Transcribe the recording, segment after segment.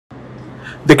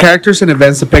The characters and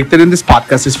events depicted in this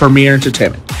podcast is for mere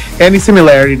entertainment. Any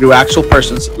similarity to actual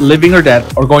persons, living or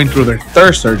dead, or going through their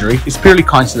third surgery is purely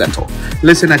coincidental.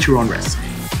 Listen at your own risk.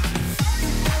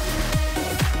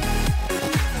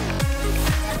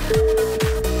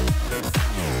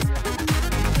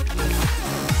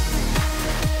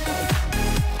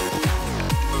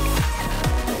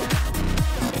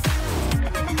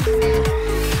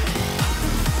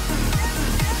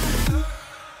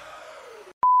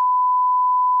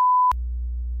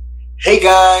 Hey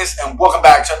guys, and welcome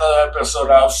back to another episode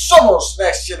of Somos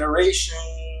Next Generation.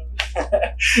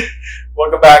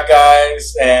 Welcome back,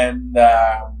 guys, and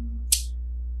I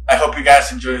hope you guys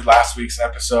enjoyed last week's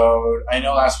episode. I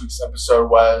know last week's episode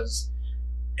was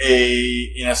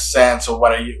in a sense, or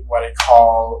what I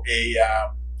call a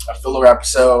filler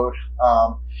episode.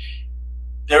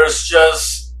 There was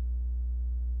just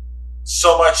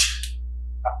so much,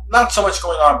 not so much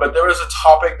going on, but there was a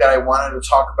topic that I wanted to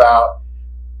talk about.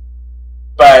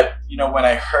 But, when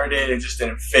I heard it, it just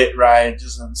didn't fit right. It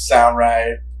just didn't sound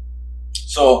right.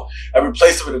 So I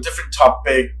replaced it with a different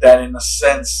topic that, in a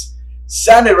sense,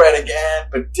 sounded right again,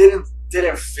 but didn't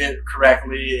fit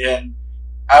correctly. And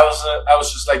I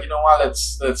was just like, you know what?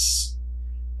 Let's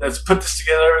put this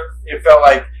together. It felt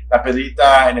like La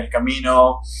Pedrita and El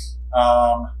Camino.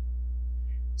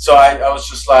 So I was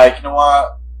just like, you know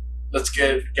what? Let's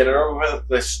get it over with.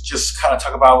 Let's just kind of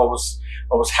talk about what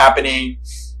was happening.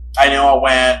 I know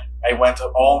I went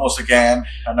almost again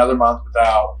another month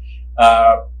without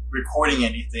recording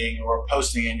anything or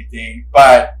posting anything,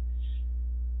 but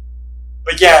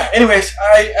yeah. Anyways,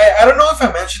 I don't know if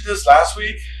I mentioned this last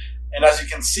week, and as you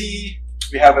can see,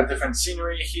 we have a different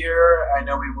scenery here. I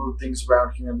know we moved things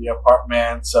around here in the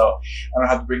apartment, so I don't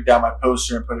have to bring down my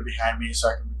poster and put it behind me so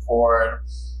I can record.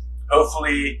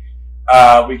 Hopefully,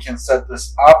 we can set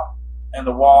this up in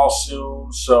the wall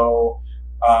soon, so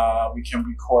we can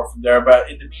record from there. But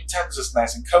in the meantime, it's just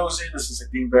nice and cozy. This is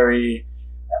being very.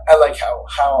 I like how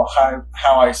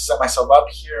I set myself up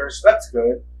here, so that's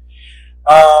good.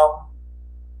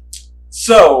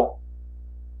 So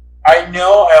I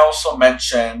know I also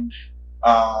mentioned.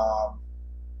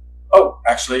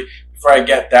 Actually, before I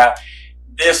get that,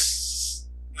 this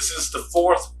is the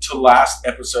fourth to last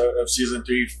episode of season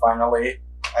 3. Finally,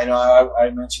 I know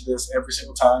I mentioned this every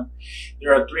single time.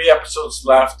 There are 3 episodes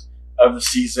left of the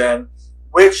season,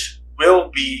 which will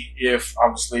be if I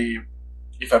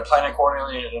plan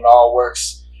accordingly and it all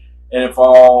works, and if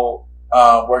all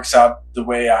works out the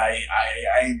way I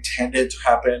intended to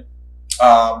happen.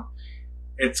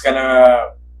 It's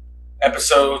gonna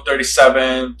episode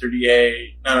 37,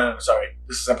 38. No, sorry.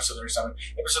 This is episode 37.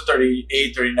 Episode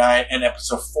 38, 39, and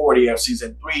episode 40 of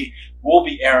season 3 will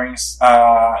be airing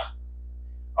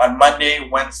on Monday,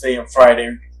 Wednesday, and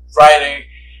Friday. Friday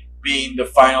being the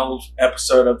final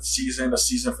episode of the season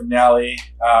finale,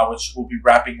 which will be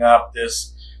wrapping up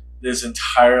this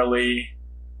entirely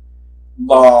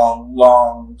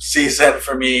long season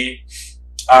for me.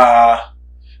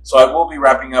 So I will be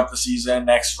wrapping up the season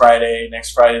next Friday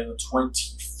the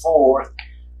 24th.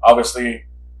 Obviously,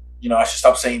 I should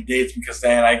stop saying dates, because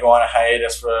then I go on a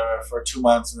hiatus for 2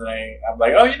 months, and then I'm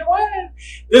like, oh, you know what?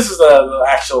 This is the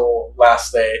actual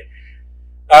last day.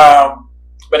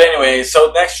 But anyway,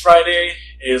 so next Friday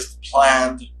is the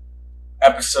planned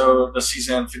episode, the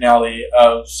season finale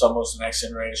of Somos the Next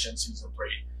Generation season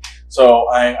 3. So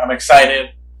I'm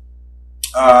excited.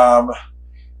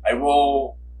 I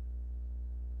will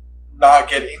not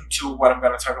get into what I'm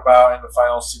going to talk about in the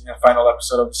final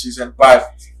episode of the season,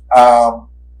 but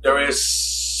there is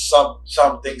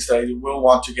some things that I will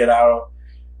want to get out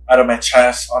of my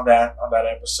chest on that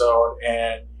episode,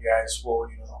 and you guys will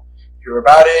hear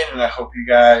about it, and I hope you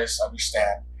guys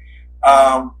understand.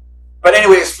 But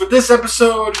anyways, for this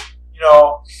episode,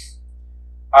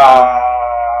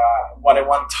 what I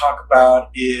want to talk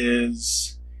about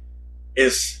is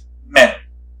men.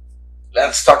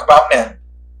 Let's talk about men.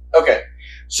 Okay,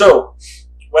 so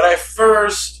when I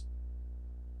first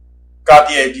got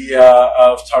the idea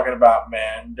of talking about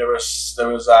men, there was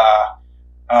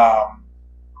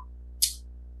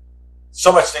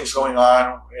so much things going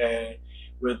on.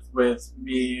 With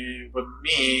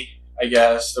me, I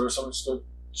guess there was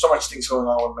so much things going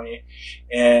on with me,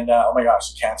 and oh my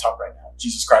gosh, I can't talk right now.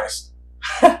 Jesus Christ!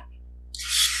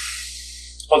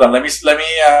 Hold on, let me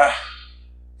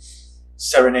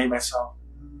serenade myself.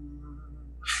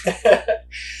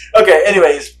 Okay.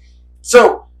 Anyways,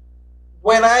 so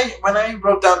when I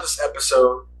wrote down this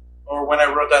episode, or when I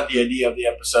wrote down the idea of the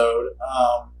episode,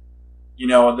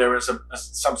 there was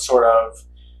some sort of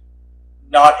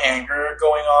not anger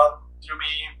going on through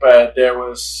me, but there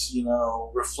was,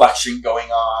 reflection going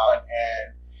on,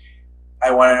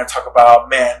 I wanted to talk about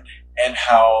men and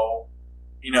how,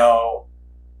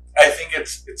 I think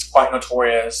it's quite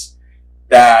notorious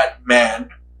that men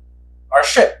are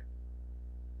shit.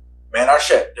 Men are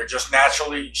shit. They're just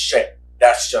naturally shit.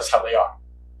 That's just how they are.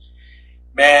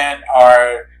 Men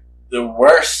are the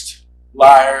worst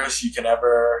liars you can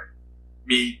ever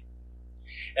meet.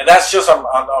 And that's just on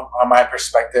my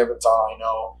perspective. It's all I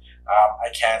know. I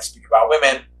can't speak about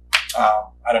women.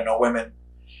 I don't know women.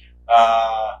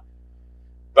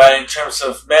 But in terms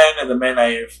of men and the men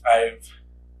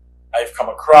I've come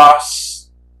across,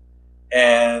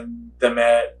 and the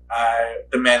men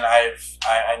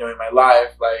I know in my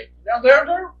life, like,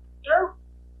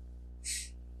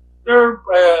 they're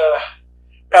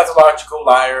pathological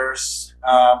liars.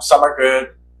 Some are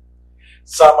good.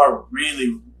 Some are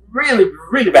really, really,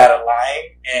 really bad at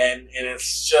lying, and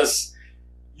it's just,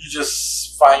 you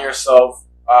just find yourself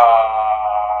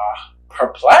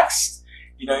perplexed.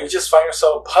 You just find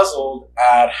yourself puzzled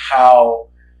at how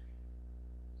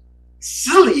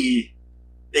silly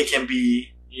they can be.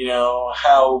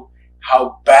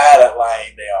 How bad at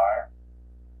lying they are.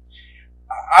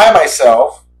 I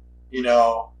myself,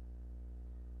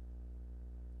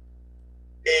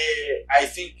 I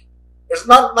think it's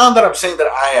not that I'm saying that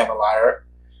I am a liar,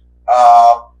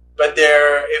 but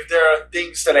if there are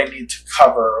things that I need to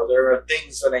cover, or there are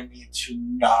things that I need to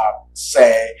not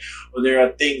say, or there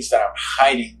are things that I'm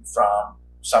hiding from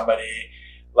somebody,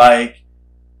 like,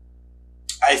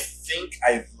 I think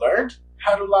I've learned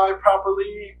how to lie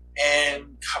properly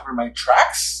and cover my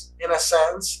tracks in a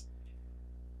sense.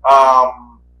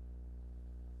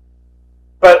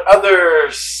 But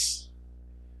others,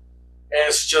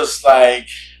 it's just like,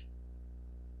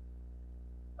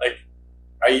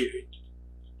 are you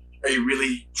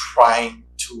really trying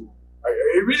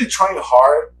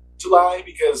hard to lie?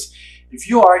 Because if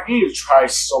you are, you need to try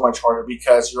so much harder,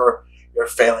 because you're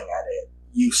failing at it.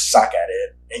 You suck at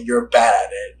it, and you're bad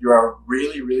at it. You're a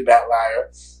really, really bad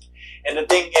liar. And the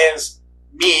thing is,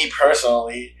 me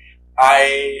personally,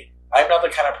 I'm not the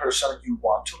kind of person that you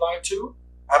want to lie to.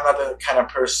 I'm not the kind of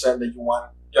person that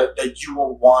you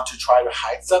will want to try to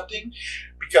hide something,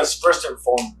 because first and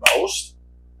foremost,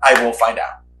 I will find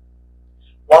out.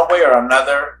 One way or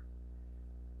another,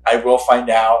 I will find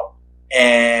out,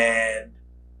 and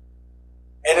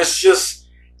it's just,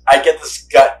 I get this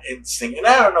gut instinct, and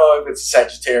I don't know if it's a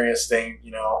Sagittarius thing,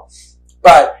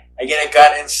 but I get a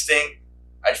gut instinct.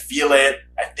 I feel it.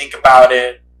 I think about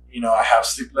it. I have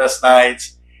sleepless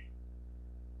nights,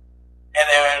 and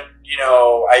then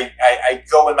I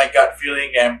go with my gut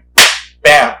feeling, and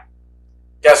bam,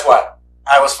 guess what?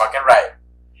 I was fucking right.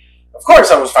 Of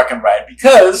course, I was fucking right,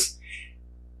 because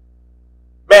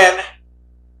men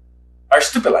are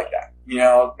stupid like that.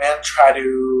 Men try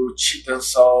to cheat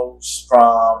themselves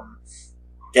from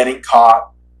getting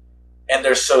caught, and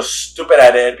they're so stupid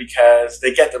at it because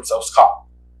they get themselves caught.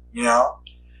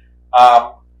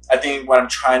 I think what I'm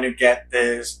trying to get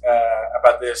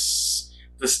about this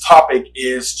topic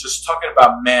is just talking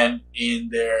about men in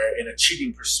a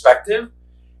cheating perspective,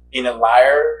 in a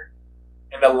lying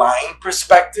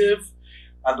perspective,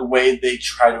 on the way they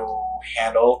try to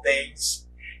handle things.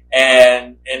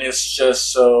 And it's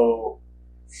just so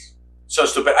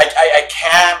stupid. I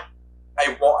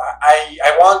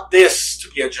want this to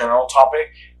be a general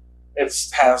topic. I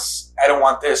don't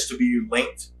want this to be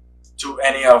linked to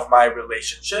any of my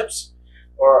relationships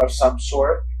or of some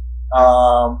sort.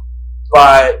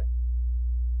 But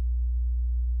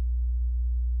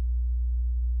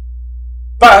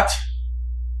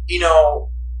in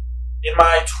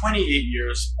my 28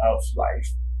 years of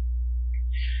life,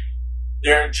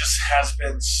 there just has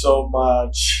been so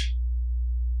much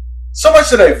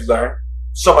that I've learned,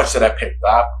 so much that I picked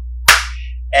up,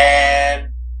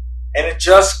 and it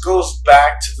just goes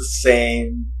back to the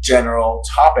same general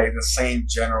topic, the same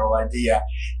general idea,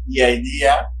 the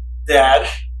idea that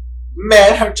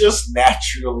men are just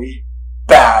naturally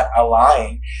bad at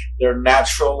lying. They're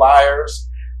natural liars,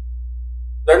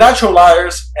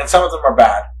 and some of them are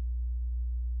bad,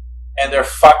 and they're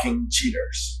fucking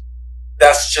cheaters.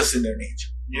 That's just in their nature.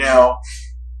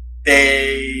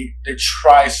 They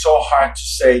try so hard to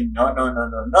say no.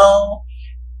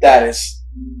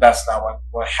 That's not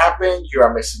what happened. You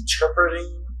are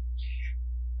misinterpreting.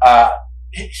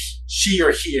 She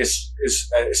or he is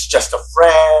just a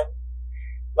friend.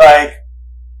 Like,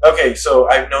 okay, so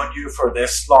I've known you for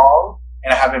this long,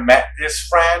 and I haven't met this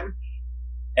friend,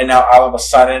 and now all of a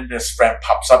sudden this friend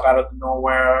pops up out of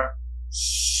nowhere.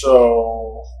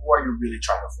 So who are you really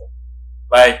trying to fool?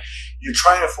 Like, you're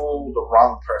trying to fool the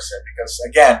wrong person, because,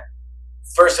 again,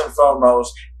 first and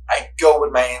foremost, I go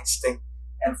with my instinct.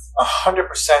 and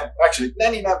 100%, actually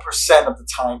 99% of the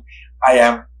time, I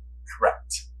am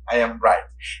correct. I am right.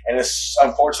 And it's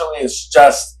unfortunately, it's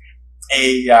just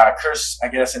a curse, I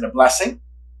guess, and a blessing.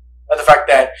 But the fact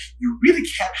that you really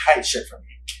can't hide shit from me.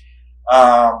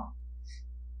 And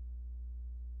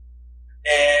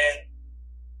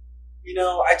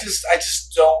I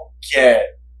just don't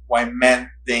get why men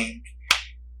think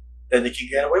that they can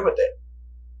get away with it.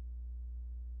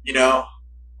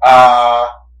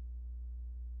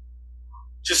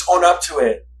 Just own up to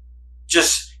it.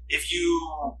 Just, if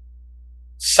you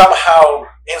somehow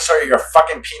insert your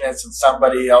fucking penis in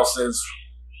somebody else's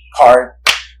card,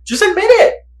 just admit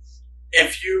it.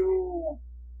 If you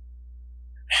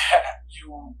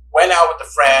went out with a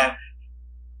friend,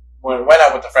 or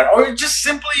just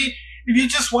simply, if you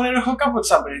just wanted to hook up with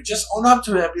somebody, just own up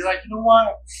to it and be like, you know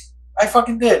what? I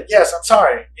fucking did. Yes, I'm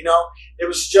sorry. It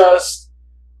was just,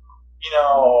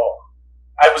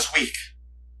 I was weak.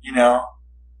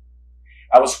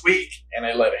 I was weak and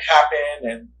I let it happen,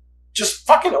 and just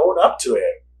fucking own up to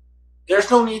it. There's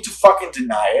no need to fucking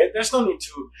deny it. There's no need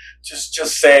to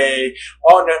just say,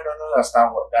 oh, no, that's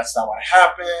not what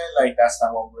happened. Like, that's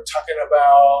not what we're talking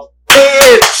about.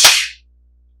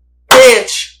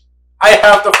 Bitch! I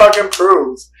have the fucking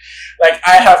proof. Like,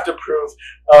 I have the proof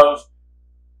of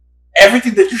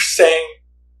everything that you're saying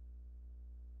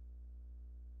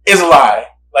is a lie.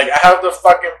 Like, I have the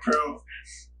fucking proof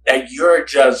that you're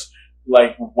just,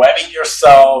 like, webbing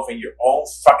yourself in your own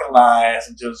fucking lies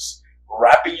and just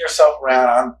wrapping yourself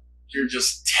around. You're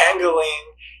just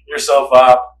tangling yourself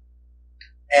up,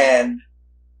 and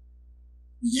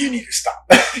you need to stop.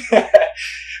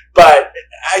 But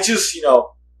I just,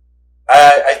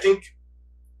 I think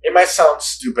it might sound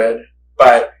stupid,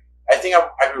 but I think I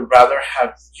would rather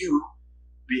have you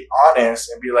be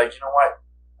honest and be like, you know what?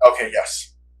 Okay, yes.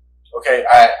 Okay,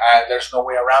 I there's no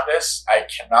way around this. I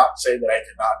cannot say that I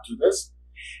did not do this,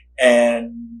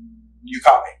 and you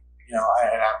caught me.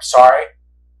 And I'm sorry.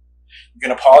 You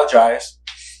can apologize,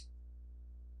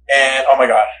 and oh my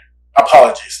god,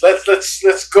 apologies.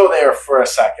 Let's go there for a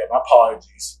second.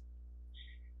 Apologies.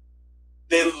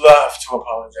 They love to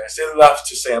apologize. They love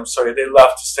to say I'm sorry. They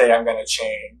love to say I'm gonna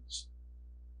change.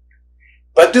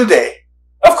 But do they?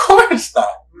 Of course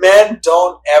not. Men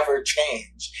don't ever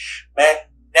change. Men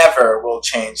never will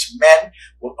change. Men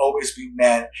will always be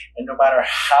men, and no matter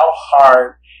how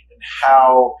hard and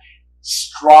how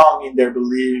strong in their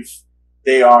belief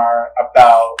they are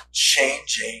about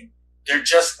changing, they're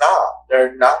just not.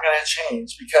 They're not going to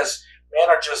change, because men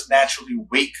are just naturally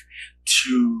weak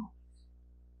to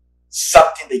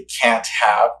something they can't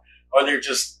have, or they're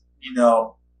just,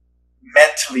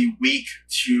 mentally weak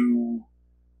to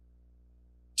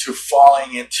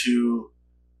falling into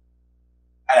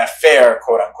an affair,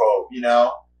 quote unquote.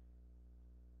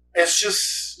 It's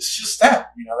just them.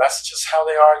 That's just how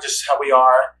they are, just how we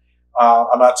are.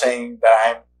 I'm not saying that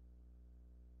I'm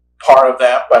part of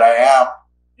them, but I am,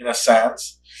 in a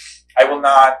sense. I will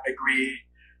not agree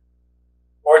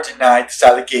or deny these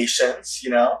allegations,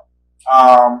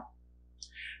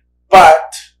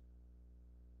 but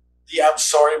the I'm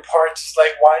sorry part is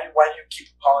like, why do you keep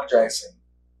apologizing?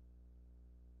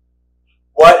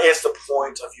 What is the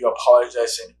point of you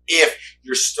apologizing if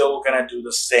you're still gonna do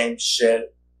the same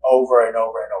shit over and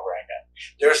over and over again?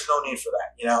 There's no need for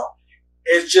that,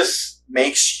 It just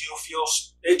makes you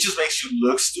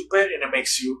look stupid, and it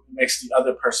makes the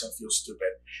other person feel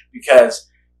stupid, because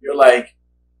you're like,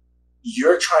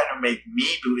 you're trying to make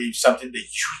me believe something that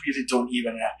you really don't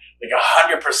even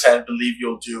 100% believe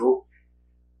you'll do,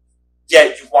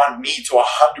 yet you want me to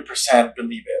 100%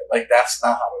 believe it. Like, that's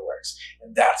not how it works,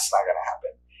 and that's not gonna happen.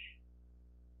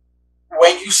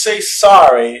 When you say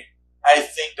sorry, I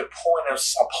think the point of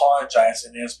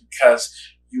apologizing is because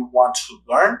you want to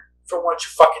learn from what you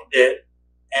fucking did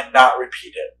and not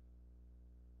repeat it.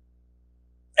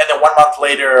 And then 1 month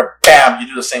later, bam, you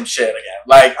do the same shit again.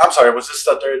 Like, I'm sorry, was this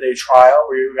the 3rd-day trial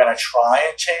where you were going to try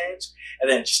and change, and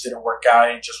then it just didn't work out,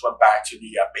 and you just went back to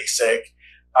the basic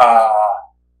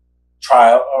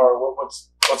trial, or what's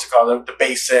it called? The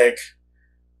basic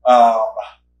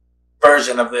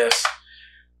version of this.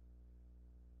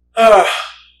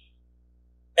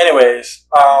 Anyways,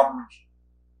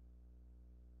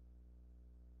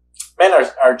 men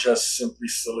are just simply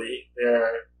silly.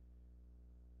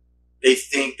 They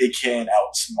think they can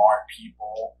outsmart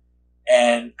people,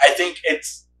 and I think it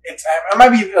might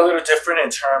be a little different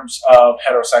in terms of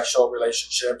heterosexual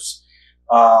relationships.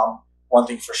 One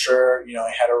thing for sure, in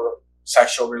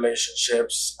heterosexual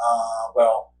relationships,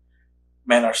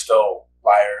 men are still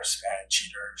liars and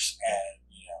cheaters, and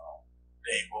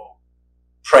they will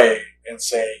pray and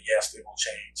say, yes, they will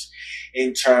change.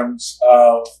 In terms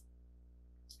of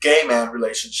gay man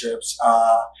relationships,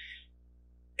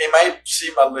 it might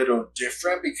seem a little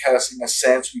different because in a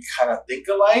sense we kind of think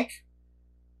alike.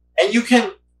 And you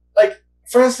can, like,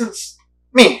 for instance,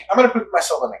 me, I'm going to put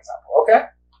myself as an example, okay?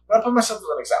 I'm going to put myself as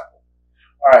an example.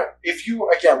 All right, if you,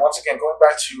 once again, going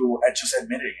back to just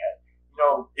admitting it,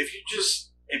 if you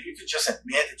could just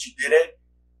admit that you did it,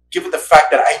 given the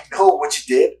fact that I know what you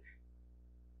did,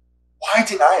 why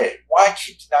deny it? Why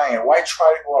keep denying it? Why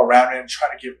try to go around it and try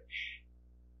to give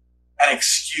an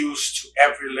excuse to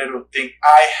every little thing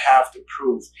I have to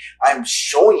prove? I'm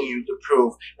showing you the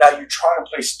proof. Now you're trying to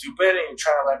play stupid and you're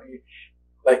trying to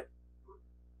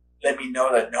let me know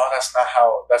that no, that's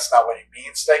not what it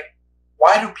means. Like,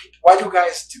 why do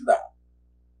guys do that?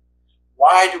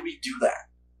 Why do we do that?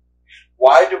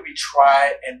 Why do we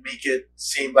try and make it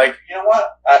seem like, you know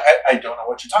what? I don't know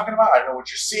what you're talking about. I don't know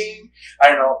what you're seeing. I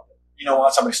don't know. You know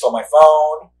what? Somebody stole my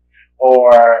phone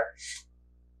or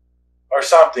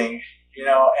something,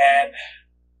 and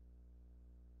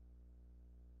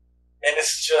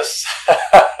it's just,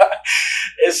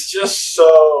 it's just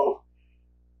so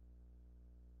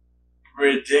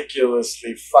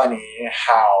ridiculously funny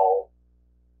how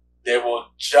they will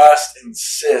just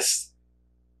insist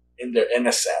in their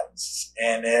innocence.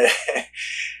 And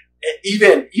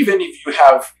even if you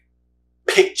have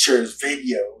pictures,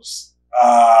 videos,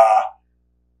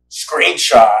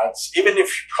 screenshots, even if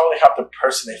you probably have the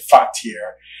person they fucked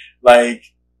here, like,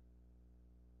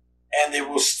 and they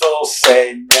will still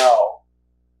say no.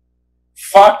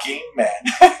 Fucking man.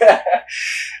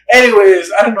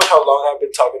 Anyways, I don't know how long I've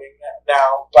been talking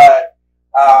now, but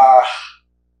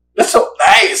that's so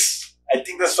nice. I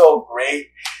think that's so great.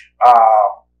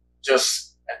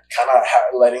 Just kind of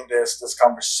letting this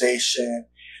conversation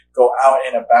go out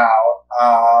and about.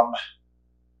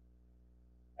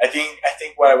 I think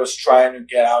what I was trying to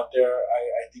get out there,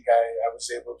 I think I was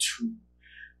able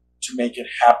to make it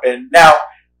happen. Now,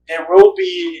 there will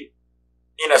be,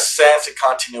 in a sense, a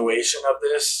continuation of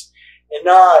this, and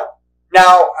not now.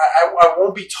 I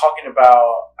won't be talking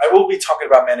about. I will be talking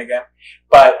about men again,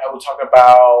 but I will talk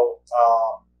about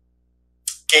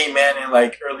gay men in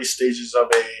like early stages of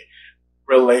a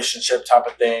relationship type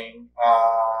of thing.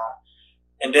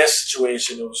 In this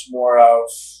situation, it was more of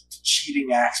the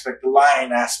cheating aspect, the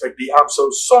lying aspect, the "I'm so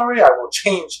sorry, I will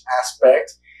change"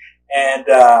 aspect, and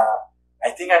I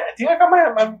think I got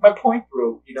my point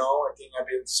through. I think I've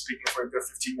been speaking for a good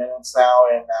 15 minutes now,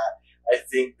 and I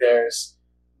think there's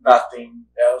nothing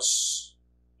else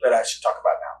that I should talk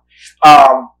about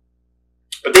now.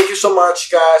 But thank you so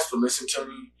much, guys, for listening to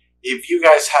me. If you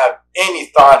guys have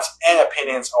any thoughts and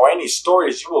opinions or any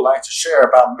stories you would like to share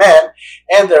about men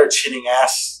and their cheating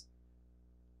ass,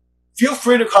 feel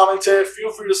free to comment it.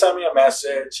 Feel free to send me a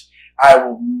message. I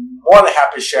will more than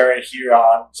happy to share it here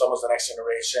on Somos the Next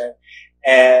Generation.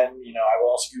 And, I will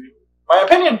also give you my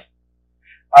opinion.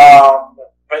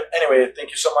 But anyway, thank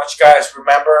you so much, guys.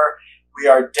 Remember, we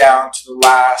are down to the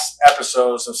last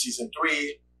episodes of season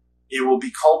 3. It will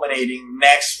be culminating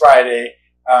next Friday,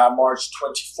 March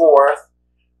 24th,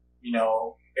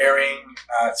 airing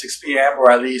at 6 p.m. or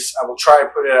at least I will try to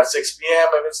put it at 6 p.m.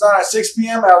 If it's not at 6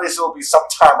 p.m., at least it will be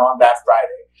sometime on that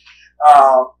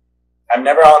Friday. I'm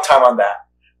never on time on that.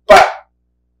 But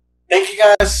thank you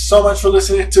guys so much for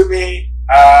listening to me.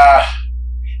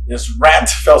 This rant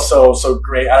felt so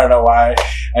great. I don't know why.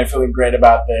 I'm feeling great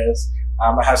about this.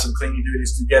 I have some cleaning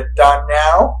duties to get done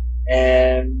now,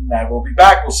 and I will be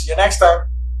back. We'll see you next time.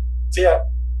 See ya.